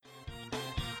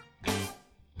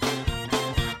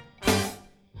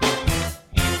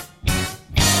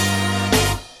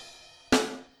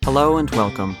Hello and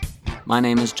welcome. My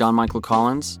name is John Michael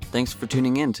Collins. Thanks for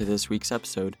tuning in to this week's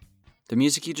episode. The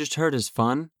music you just heard is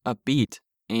fun, upbeat,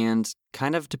 and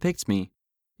kind of depicts me.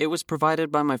 It was provided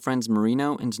by my friends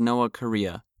Marino and Noah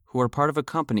Correa, who are part of a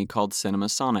company called Cinema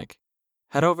Sonic.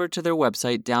 Head over to their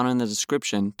website down in the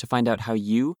description to find out how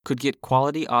you could get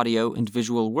quality audio and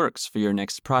visual works for your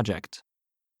next project.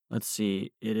 Let's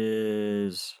see, it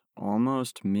is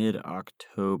almost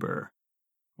mid-October.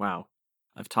 Wow.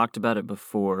 I've talked about it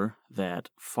before that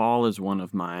fall is one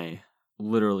of my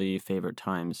literally favorite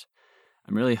times.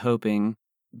 I'm really hoping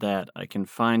that I can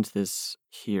find this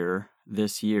here,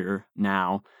 this year,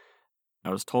 now. I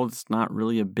was told it's not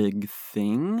really a big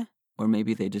thing, or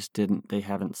maybe they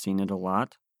haven't seen it a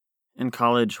lot. In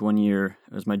college one year,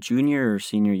 it was my junior or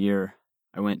senior year,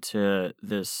 I went to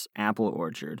this apple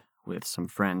orchard with some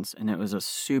friends, and it was a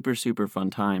super, super fun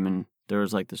time, and there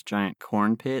was like this giant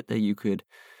corn pit that you could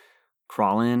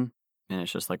crawl in, and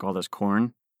it's just like all this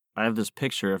corn. I have this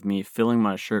picture of me filling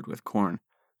my shirt with corn.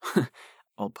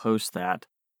 I'll post that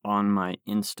on my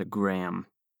Instagram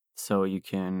so you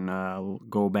can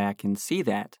go back and see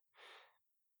that.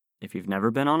 If you've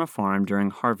never been on a farm during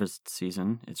harvest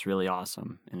season, it's really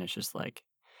awesome. And it's just like,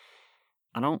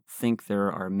 I don't think there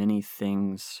are many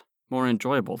things more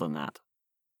enjoyable than that.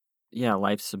 Yeah,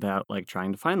 life's about like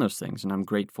trying to find those things, and I'm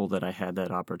grateful that I had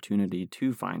that opportunity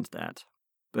to find that.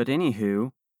 But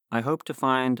anywho, I hope to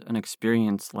find an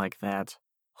experience like that,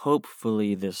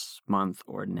 hopefully this month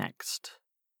or next.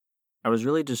 I was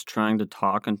really just trying to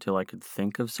talk until I could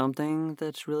think of something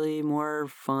that's really more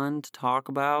fun to talk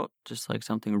about, just like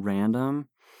something random.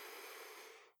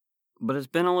 But it's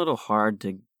been a little hard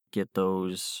to get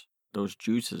those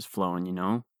juices flowing,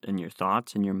 in your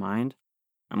thoughts, in your mind.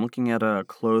 I'm looking at a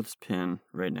clothespin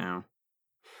right now.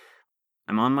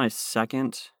 I'm on my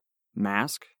second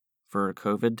mask for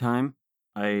COVID time.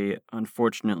 I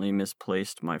unfortunately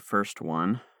misplaced my first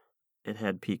one. It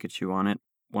had Pikachu on it.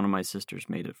 One of my sisters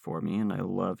made it for me, and I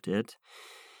loved it.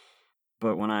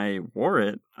 But when I wore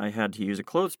it, I had to use a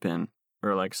clothespin,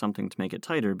 or like something to make it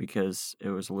tighter because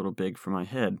it was a little big for my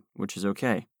head, which is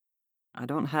okay. I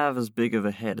don't have as big of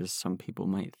a head as some people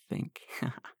might think.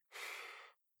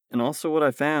 And also what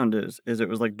I found is it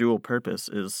was like dual purpose,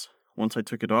 is once I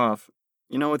took it off,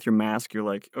 with your mask, you're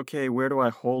like, okay, where do I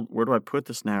put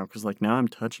this now? Because, like, now I'm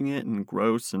touching it and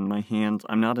gross, and my hands,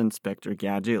 I'm not Inspector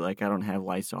Gadget, like, I don't have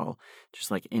Lysol, just,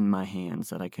 like, in my hands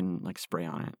that I can, like, spray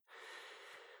on it.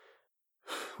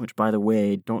 Which, by the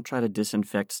way, don't try to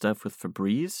disinfect stuff with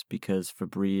Febreze, because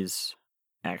Febreze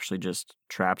actually just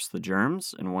traps the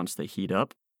germs, and once they heat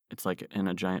up, it's like in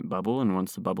a giant bubble, and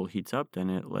once the bubble heats up, then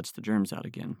it lets the germs out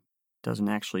again. Doesn't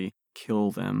actually kill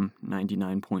them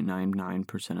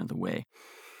 99.99% of the way.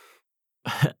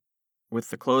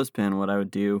 With the clothespin, what I would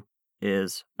do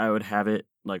is I would have it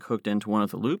like hooked into one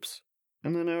of the loops,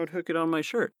 and then I would hook it on my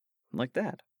shirt, like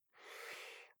that.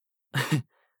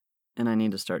 And I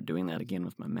need to start doing that again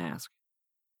with my mask.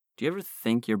 Do you ever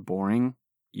think you're boring?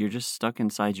 You're just stuck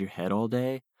inside your head all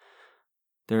day?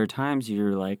 There are times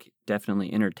you're like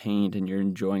definitely entertained and you're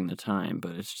enjoying the time,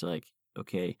 but it's just like,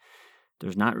 okay,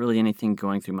 there's not really anything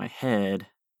going through my head.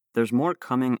 There's more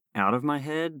coming out of my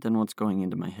head than what's going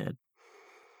into my head.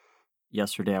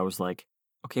 Yesterday I was like,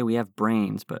 okay, we have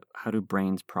brains, but how do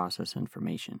brains process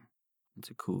information? It's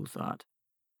a cool thought.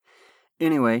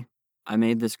 Anyway, I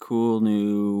made this cool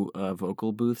new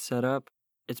vocal booth setup.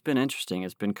 It's been interesting.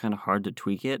 It's been kind of hard to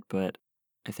tweak it, but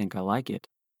I think I like it.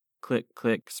 Click,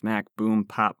 click, smack, boom,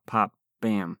 pop, pop,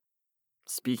 bam.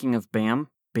 Speaking of bam,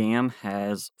 bam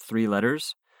has 3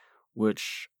 letters.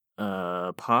 Which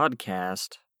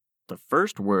podcast, the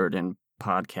first word in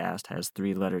podcast has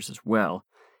 3 letters as well.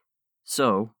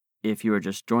 So, if you are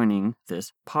just joining,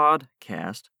 this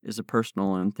podcast is a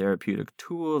personal and therapeutic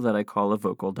tool that I call a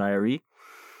vocal diary.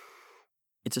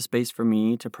 It's a space for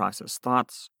me to process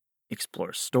thoughts,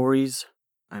 explore stories.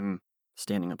 I'm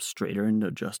standing up straighter and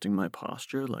adjusting my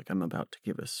posture like I'm about to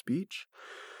give a speech.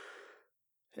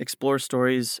 Explore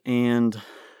stories and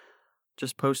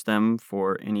just post them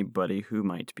for anybody who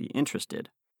might be interested.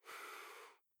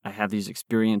 I have these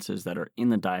experiences that are in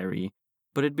the diary,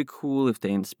 but it'd be cool if they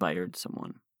inspired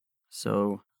someone.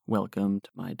 So, welcome to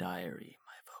my diary,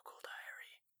 my vocal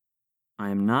diary. I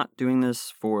am not doing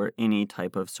this for any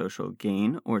type of social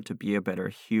gain or to be a better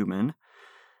human.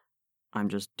 I'm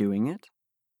just doing it.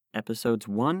 Episodes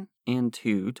 1 and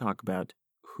 2 talk about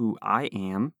who I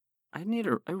am. I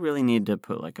really need to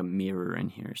put like a mirror in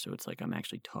here so it's like I'm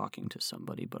actually talking to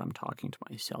somebody, but I'm talking to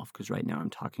myself, because right now I'm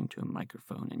talking to a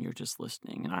microphone and you're just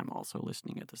listening and I'm also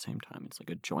listening at the same time. It's like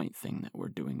a joint thing that we're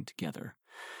doing together.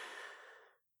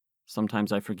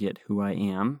 Sometimes I forget who I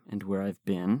am and where I've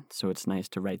been, so it's nice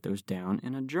to write those down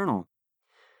in a journal.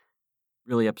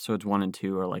 Really, episodes 1 and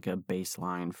 2 are like a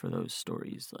baseline for those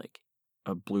stories, like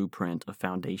a blueprint, a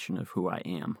foundation of who I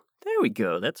am. There we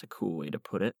go. That's a cool way to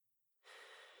put it.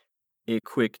 A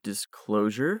quick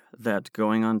disclosure that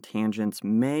going on tangents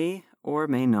may or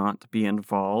may not be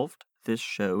involved. This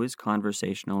show is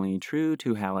conversationally true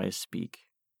to how I speak.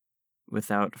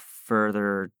 Without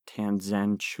further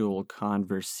tangential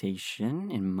conversation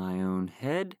in my own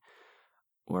head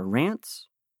or rants,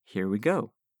 here we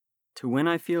go. To when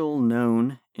I feel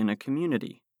known in a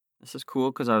community. This is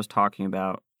cool because I was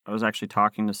actually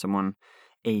talking to someone,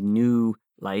 a new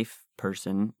life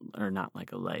person, or not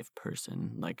like a life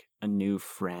person, like a new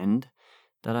friend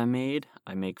that I made.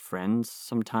 I make friends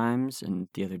sometimes, and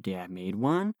the other day I made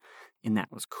one, and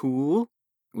that was cool.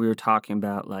 We were talking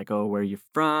about like, oh, where are you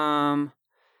from?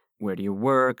 Where do you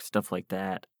work? Stuff like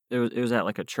that. It was at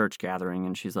like a church gathering,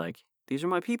 and she's like, these are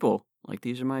my people. Like,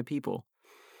 these are my people.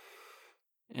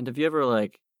 And have you ever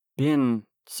like been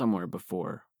somewhere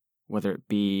before, whether it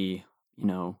be,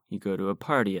 you go to a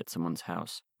party at someone's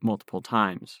house multiple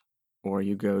times, or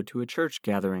you go to a church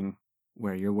gathering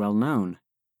where you're well known.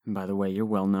 And by the way, you're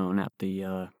well known at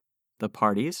the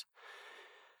parties,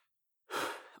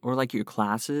 or like your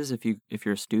classes if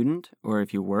you're a student or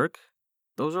if you work.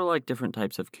 Those are like different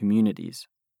types of communities.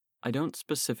 I don't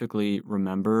specifically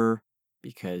remember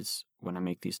because when I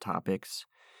make these topics,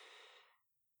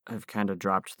 I've kind of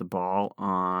dropped the ball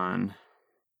on.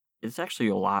 It's actually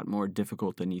a lot more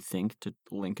difficult than you think to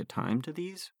link a time to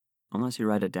these, unless you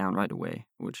write it down right away,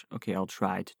 which, okay, I'll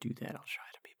try to do that. I'll try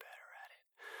to be better at it.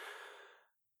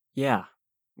 Yeah,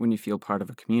 when you feel part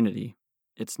of a community,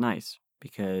 it's nice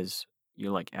because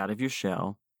you're like out of your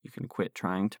shell. You can quit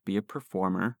trying to be a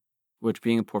performer, which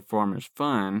being a performer is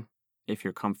fun if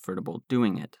you're comfortable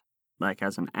doing it. Like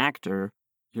as an actor,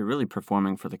 you're really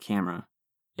performing for the camera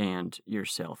and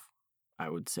yourself, I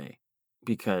would say,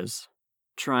 because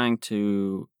trying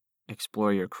to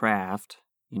explore your craft,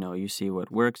 you see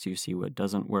what works, you see what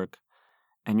doesn't work,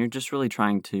 and you're just really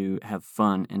trying to have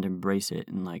fun and embrace it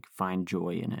and like find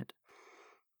joy in it.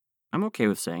 I'm okay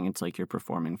with saying it's like you're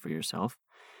performing for yourself.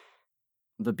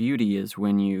 The beauty is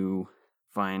when you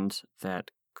find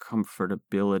that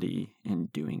comfortability in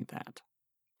doing that.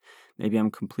 Maybe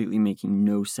I'm completely making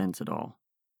no sense at all,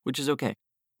 which is okay,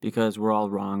 because we're all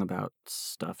wrong about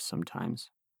stuff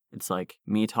sometimes. It's like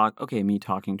me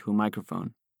talking to a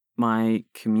microphone. My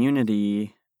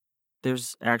community,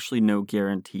 there's actually no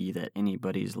guarantee that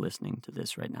anybody's listening to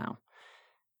this right now,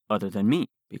 other than me,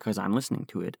 because I'm listening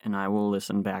to it, and I will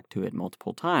listen back to it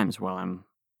multiple times while I'm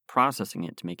processing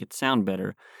it to make it sound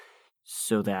better,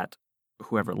 so that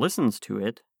whoever listens to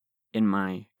it in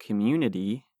my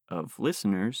community of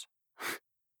listeners,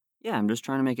 yeah, I'm just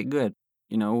trying to make it good.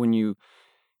 When you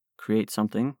create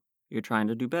something, you're trying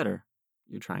to do better.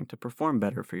 You're trying to perform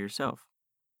better for yourself.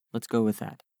 Let's go with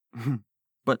that.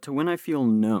 But to when I feel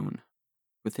known,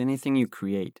 with anything you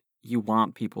create, you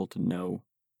want people to know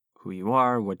who you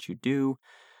are, what you do.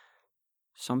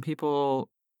 Some people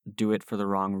do it for the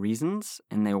wrong reasons,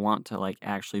 and they want to like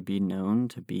actually be known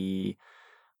to be.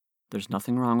 There's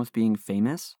nothing wrong with being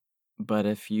famous, but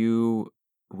if you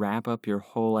wrap up your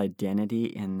whole identity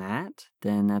in that,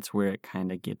 then that's where it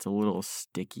kind of gets a little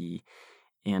sticky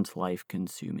and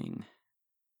life-consuming.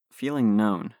 Feeling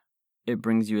known, it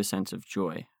brings you a sense of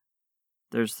joy.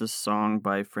 There's this song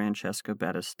by Francesca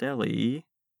Battistelli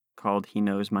called He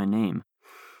Knows My Name.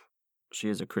 She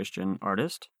is a Christian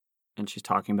artist, and she's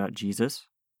talking about Jesus.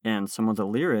 And some of the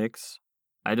lyrics,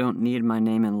 I don't need my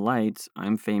name in lights,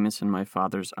 I'm famous in my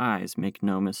Father's eyes, make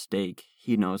no mistake,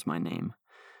 He knows my name.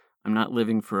 I'm not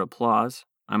living for applause,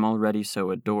 I'm already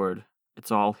so adored.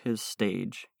 It's all His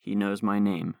stage, He knows my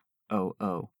name, oh,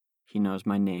 oh. He knows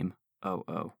my name, oh,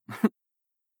 oh.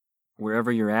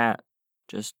 Wherever you're at,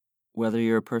 just whether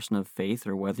you're a person of faith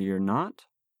or whether you're not,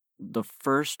 the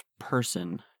first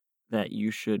person that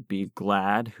you should be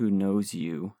glad who knows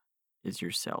you is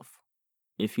yourself.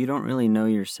 If you don't really know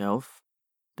yourself,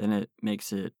 then it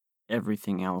makes it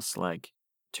everything else like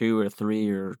 2 or 3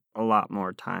 or a lot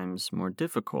more times more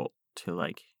difficult to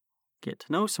like get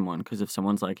to know someone. Because if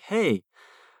someone's like, hey,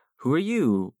 who are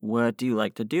you? What do you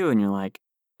like to do? And you're like,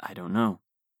 I don't know.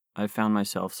 I've found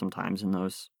myself sometimes in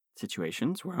those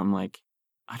situations where I'm like,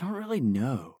 I don't really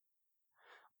know.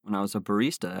 When I was a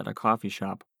barista at a coffee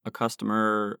shop, a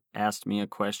customer asked me a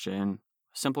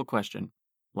simple question,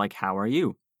 like, how are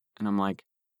you? And I'm like,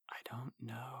 I don't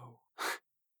know.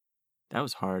 That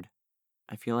was hard.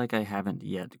 I feel like I haven't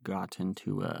yet gotten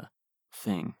to a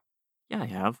thing. Yeah, I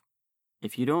have.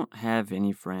 If you don't have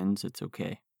any friends, it's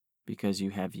okay. because you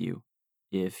have you.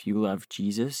 If you love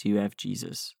Jesus, you have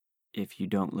Jesus. If you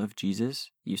don't love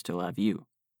Jesus, you still have you.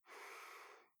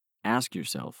 Ask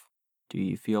yourself, do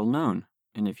you feel known?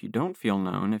 And if you don't feel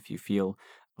known, if you feel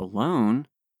alone,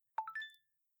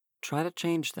 try to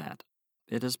change that.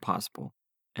 It is possible.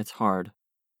 It's hard.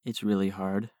 It's really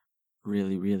hard.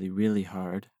 Really, really, really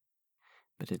hard.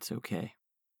 But it's okay.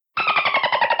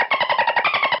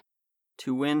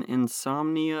 To when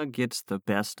insomnia gets the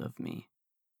best of me.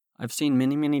 I've seen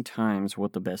many, many times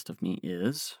what the best of me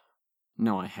is.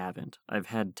 No, I haven't. I've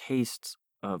had tastes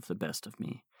of the best of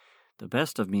me. The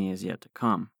best of me is yet to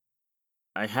come.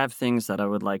 I have things that I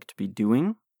would like to be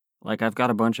doing. Like I've got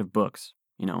a bunch of books,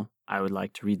 I would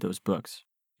like to read those books.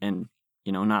 And,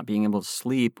 not being able to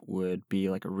sleep would be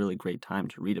like a really great time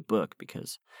to read a book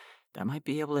because that might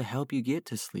be able to help you get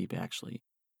to sleep, actually.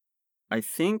 I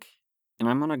think, and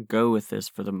I'm going to go with this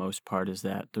for the most part, is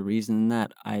that the reason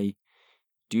that I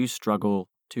do struggle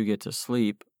to get to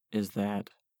sleep is that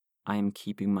I am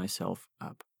keeping myself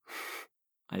up.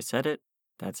 I said it.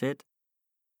 That's it.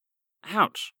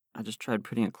 Ouch. I just tried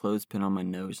putting a clothespin on my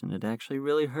nose and it actually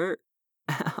really hurt.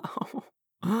 Ow.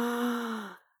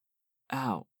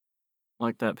 Ow.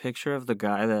 Like that picture of the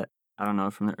guy that, I don't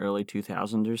know, from the early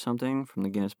 2000s or something, from the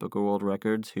Guinness Book of World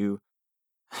Records, who,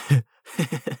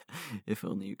 if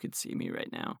only you could see me right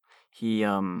now. He,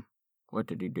 what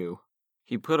did he do?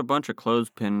 He put a bunch of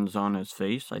clothespins on his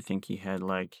face. I think he had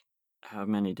how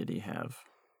many did he have?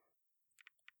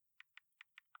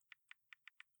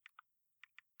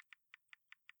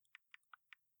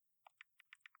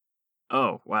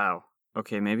 Oh, wow.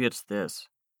 Okay, maybe it's this.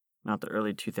 Not the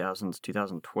early 2000s,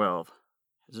 2012.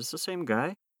 Is this the same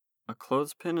guy? A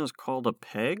clothespin is called a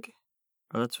peg?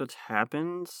 Oh, that's what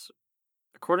happens?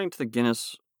 According to the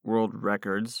Guinness World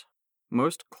Records,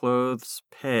 most clothes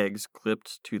pegs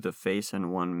clipped to the face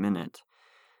in 1 minute.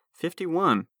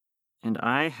 51. And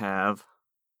I have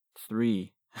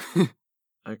 3.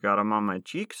 I got them on my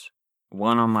cheeks,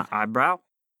 1 on my eyebrow.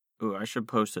 Ooh, I should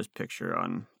post this picture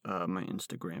on my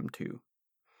Instagram too.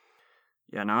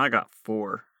 Yeah, now I got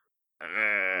 4.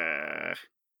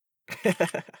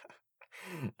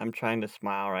 I'm trying to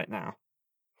smile right now.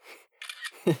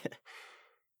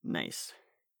 Nice.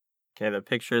 Okay, the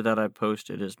picture that I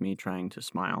posted is me trying to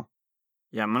smile.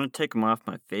 Yeah, I'm going to take them off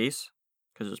my face,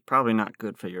 because it's probably not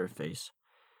good for your face.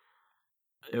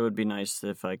 It would be nice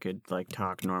if I could,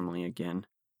 talk normally again.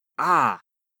 Ah!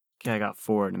 Okay, I got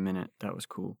 4 in a minute. That was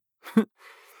cool.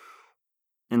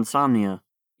 Insomnia.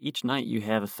 Each night you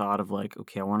have a thought of,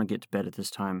 okay, I want to get to bed at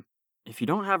this time. If you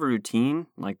don't have a routine,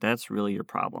 that's really your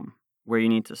problem. Where you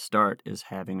need to start is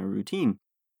having a routine.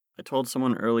 I told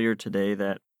someone earlier today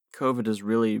that COVID has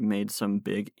really made some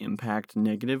big impact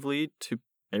negatively to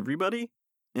everybody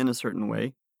in a certain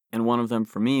way. And one of them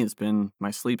for me has been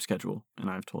my sleep schedule. And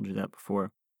I've told you that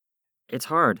before. It's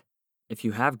hard. If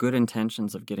you have good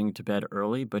intentions of getting to bed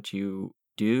early, but you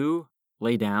do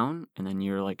lay down and then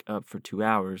you're up for 2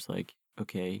 hours,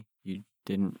 okay, you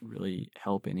didn't really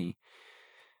help any.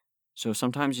 So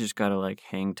sometimes you just gotta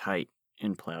hang tight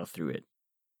and plow through it.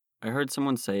 I heard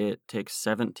someone say it takes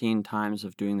 17 times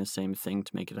of doing the same thing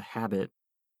to make it a habit.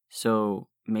 So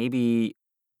maybe,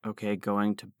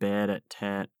 going to bed at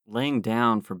 10, laying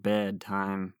down for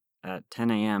bedtime at 10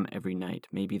 a.m. every night,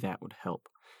 maybe that would help.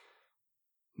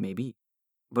 Maybe.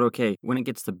 But okay, when it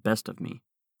gets the best of me,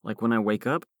 when I wake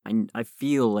up, I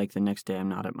feel like the next day I'm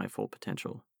not at my full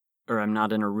potential. Or I'm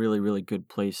not in a really, really good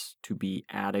place to be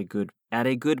at a good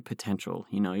potential.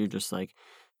 You're just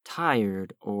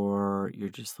tired, or you're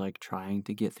just trying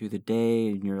to get through the day,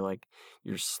 and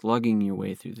you're slugging your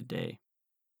way through the day.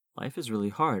 Life is really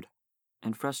hard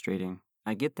and frustrating.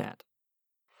 I get that.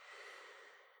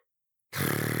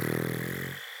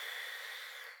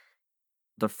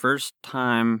 The first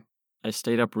time I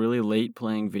stayed up really late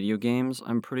playing video games,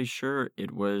 I'm pretty sure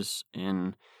it was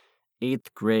in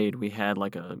 8th grade. We had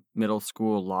a middle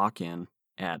school lock-in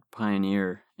at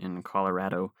Pioneer in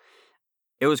Colorado.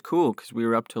 It was cool because we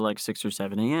were up to 6 or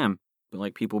 7 a.m.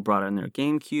 But people brought in their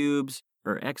GameCubes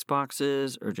or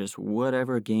Xboxes or just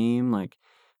whatever game,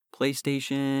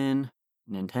 PlayStation,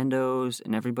 Nintendos,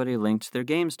 and everybody linked their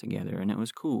games together, and it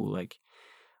was cool.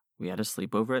 We had a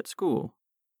sleepover at school.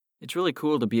 It's really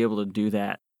cool to be able to do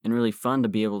that, and really fun to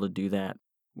be able to do that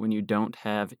when you don't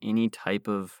have any type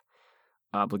of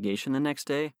obligation the next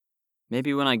day.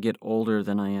 Maybe when I get older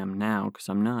than I am now, because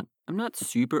I'm not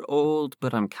super old,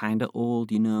 but I'm kind of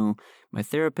old, My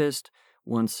therapist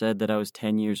once said that I was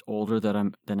 10 years older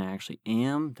than I actually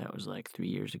am. That was 3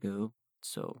 years ago.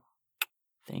 So,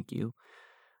 thank you.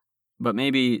 But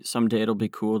maybe someday it'll be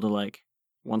cool to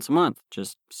once a month,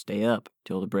 just stay up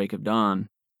till the break of dawn.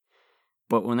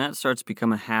 But when that starts to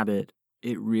become a habit,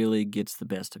 it really gets the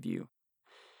best of you.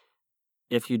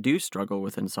 If you do struggle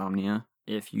with insomnia,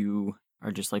 if you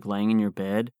are just like laying in your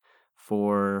bed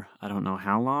for I don't know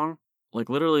how long, like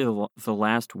literally the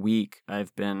last week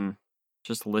I've been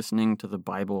just listening to the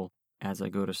Bible as I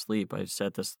go to sleep. I've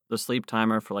set the sleep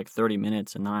timer for like 30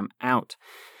 minutes and now I'm out.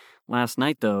 Last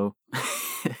night though,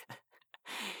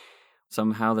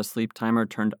 somehow the sleep timer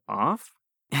turned off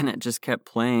and it just kept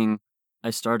playing.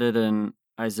 I started in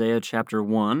Isaiah chapter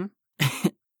 1.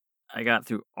 I got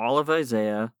through all of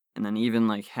Isaiah and then even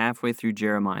like halfway through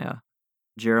Jeremiah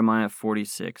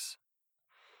 46.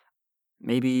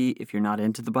 Maybe if you're not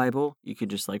into the Bible, you could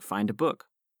just like find a book.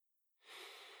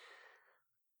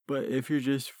 But if you're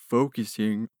just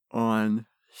focusing on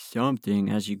something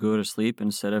as you go to sleep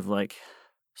instead of like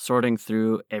sorting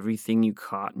through everything you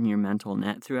caught in your mental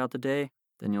net throughout the day,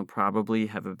 then you'll probably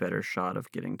have a better shot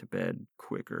of getting to bed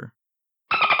quicker.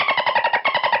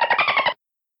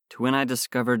 To when I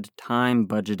discovered time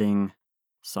budgeting,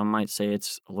 some might say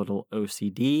it's a little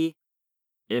OCD.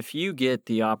 If you get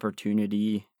the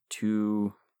opportunity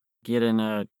to get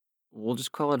in we'll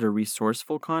just call it a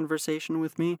resourceful conversation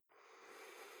with me,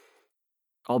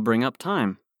 I'll bring up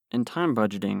time and time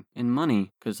budgeting and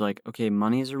money. Because okay,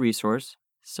 money is a resource,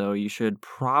 so you should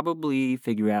probably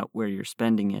figure out where you're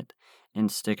spending it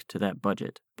and stick to that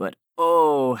budget. But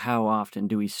oh, how often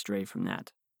do we stray from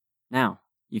that? Now,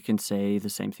 you can say the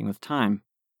same thing with time.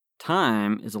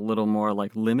 Time is a little more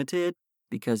like limited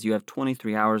because you have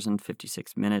 23 hours and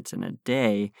 56 minutes in a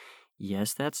day.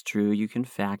 Yes, that's true. You can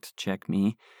fact check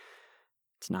me.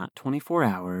 It's not 24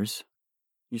 hours.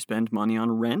 You spend money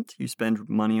on rent. You spend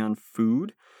money on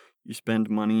food. You spend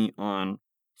money on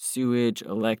sewage,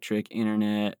 electric,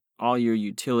 internet, all your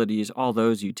utilities, all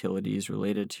those utilities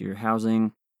related to your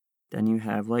housing. Then you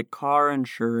have like car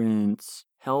insurance,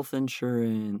 health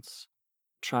insurance,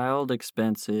 child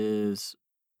expenses,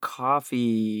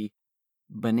 coffee,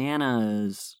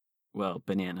 bananas. Well,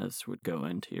 bananas would go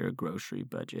into your grocery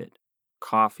budget.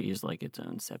 Coffee is like its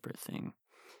own separate thing.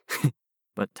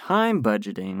 But time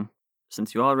budgeting,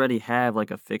 since you already have like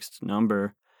a fixed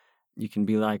number, you can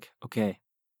be like, okay,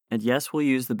 and yes, we'll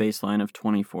use the baseline of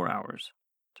 24 hours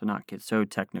to not get so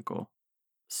technical.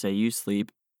 Say you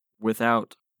sleep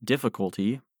without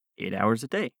difficulty 8 hours a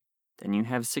day. Then you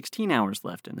have 16 hours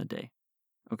left in the day.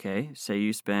 Okay, say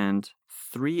you spend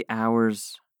 3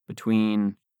 hours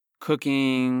between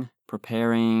cooking,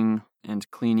 preparing,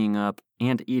 and cleaning up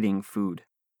and eating food.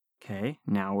 Okay,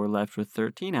 now we're left with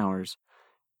 13 hours.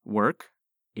 Work,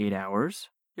 8 hours.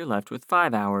 You're left with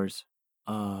 5 hours.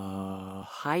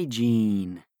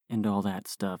 Hygiene and all that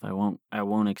stuff. I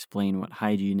won't explain what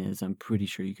hygiene is. I'm pretty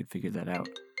sure you could figure that out.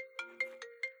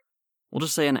 We'll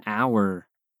just say an hour.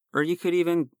 Or you could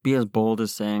even be as bold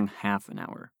as saying half an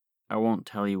hour. I won't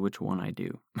tell you which one I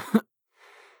do.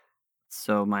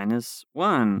 So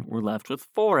 -1, we're left with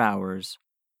 4 hours.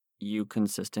 You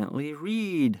consistently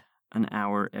read an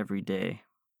hour every day.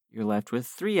 You're left with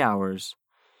 3 hours.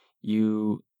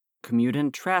 You commute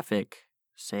in traffic,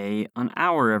 say an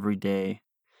hour every day.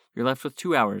 You're left with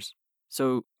 2 hours.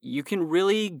 So you can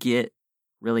really get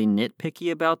really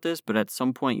nitpicky about this, but at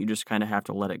some point you just kind of have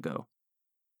to let it go.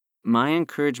 My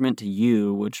encouragement to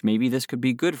you, which maybe this could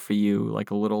be good for you,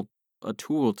 like a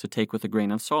tool to take with a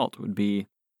grain of salt, would be,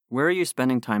 where are you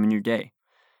spending time in your day?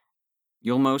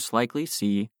 You'll most likely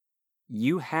see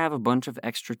you have a bunch of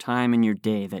extra time in your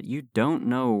day that you don't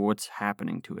know what's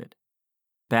happening to it.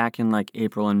 Back in like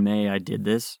April and May, I did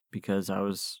this because I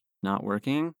was not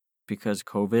working, because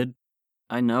COVID.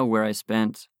 I know where I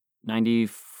spent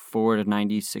 94 to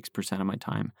 96% of my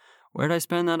time. Where did I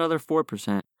spend that other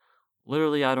 4%?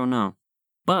 Literally, I don't know.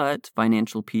 But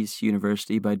Financial Peace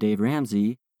University by Dave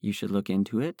Ramsey, you should look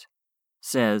into it,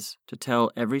 says to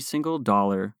tell every single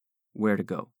dollar where to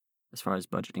go as far as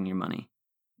budgeting your money.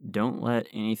 Don't let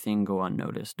anything go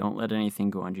unnoticed. Don't let anything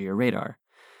go under your radar.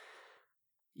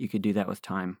 You could do that with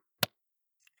time.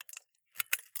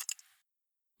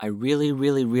 I really,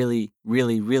 really, really,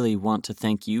 really, really want to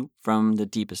thank you from the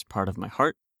deepest part of my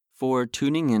heart for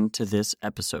tuning in to this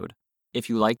episode. If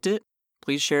you liked it,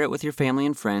 please share it with your family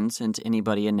and friends and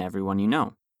anybody and everyone you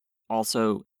know.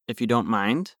 Also, if you don't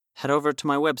mind, head over to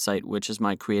my website, which is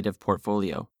my creative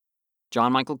portfolio,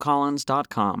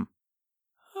 johnmichaelcollins.com.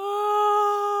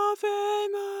 Ave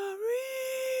Maria.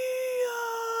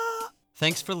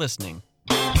 Thanks for listening.